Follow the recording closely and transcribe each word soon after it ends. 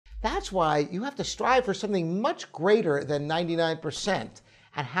That's why you have to strive for something much greater than 99%.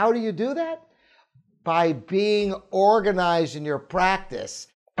 And how do you do that? By being organized in your practice.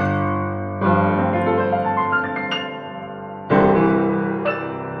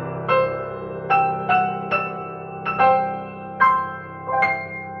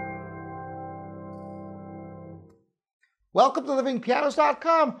 Welcome to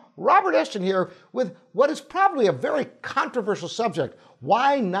livingpianos.com. Robert Estrin here with what is probably a very controversial subject: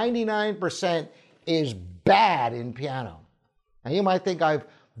 why 99% is bad in piano. Now you might think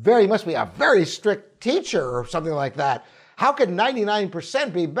must be a very strict teacher or something like that. How can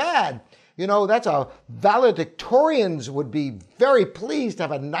 99% be bad? You know, valedictorians would be very pleased to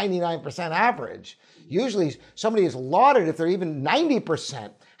have a 99% average. Usually somebody is lauded if they're even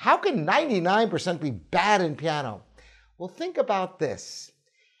 90%. How can 99% be bad in piano? Well, think about this.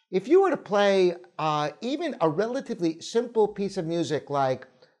 If you were to play even a relatively simple piece of music like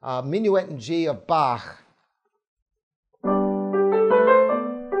Minuet in G of Bach,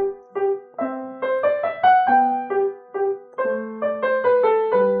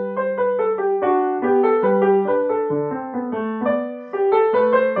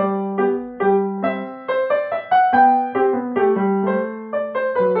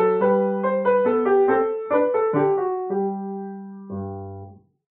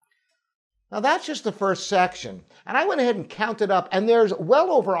 now that's just the first section, and I went ahead and counted up, and there's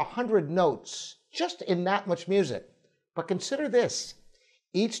well over 100 notes just in that much music. But consider this: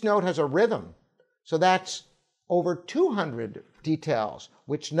 each note has a rhythm, so that's over 200 details,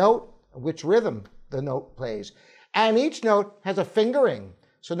 which note, which rhythm the note plays. And each note has a fingering,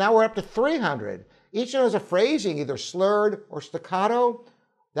 so now we're up to 300. Each note has a phrasing, either slurred or staccato,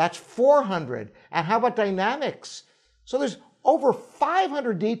 that's 400. And how about dynamics? So there's over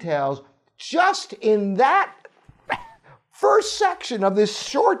 500 details just in that first section of this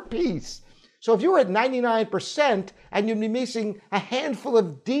short piece. So if you were at 99% and you'd be missing a handful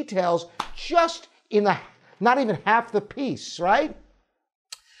of details just in not even half the piece, right?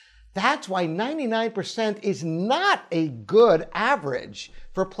 That's why 99% is not a good average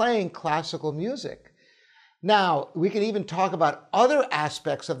for playing classical music. Now, we can even talk about other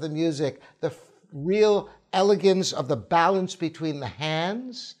aspects of the music, the real elegance of the balance between the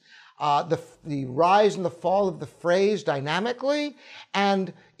hands, the rise and the fall of the phrase dynamically,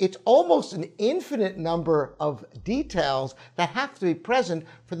 and it's almost an infinite number of details that have to be present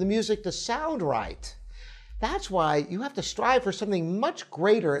for the music to sound right. That's why you have to strive for something much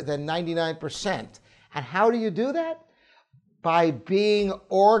greater than 99%. And how do you do that? By being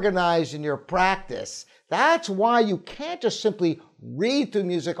organized in your practice. That's why you can't just simply read through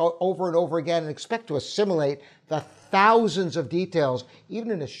music over and over again and expect to assimilate the thousands of details, even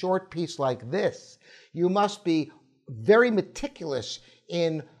in a short piece like this. You must be very meticulous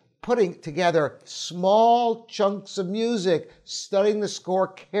in putting together small chunks of music, studying the score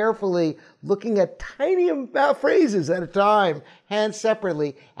carefully, looking at tiny phrases at a time, hands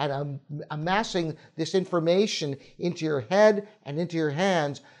separately, and amassing this information into your head and into your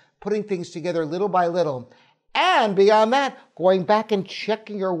hands, putting things together little by little. And beyond that, going back and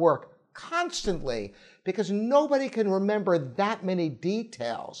checking your work constantly, because nobody can remember that many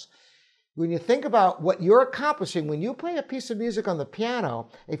details. When you think about what you're accomplishing when you play a piece of music on the piano,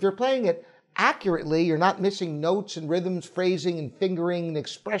 if you're playing it accurately, you're not missing notes and rhythms, phrasing and fingering and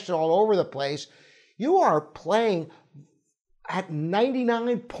expression all over the place, you are playing at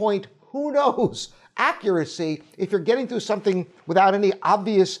 99 point who knows accuracy if you're getting through something without any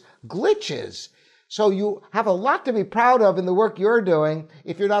obvious glitches. So you have a lot to be proud of in the work you're doing.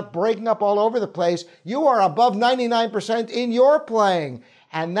 If you're not breaking up all over the place, you are above 99% in your playing.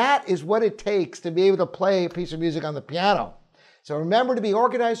 And that is what it takes to be able to play a piece of music on the piano. So remember to be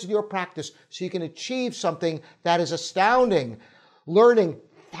organized in your practice so you can achieve something that is astounding, learning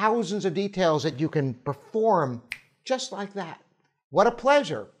thousands of details that you can perform just like that. What a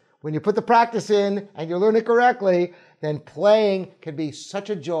pleasure. When you put the practice in and you learn it correctly, then playing can be such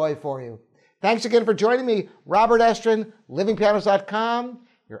a joy for you. Thanks again for joining me, Robert Estrin, livingpianos.com,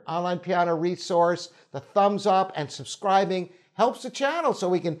 your online piano resource. The thumbs up and subscribing helps the channel so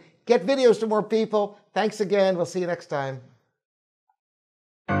we can get videos to more people. Thanks again. We'll see you next time.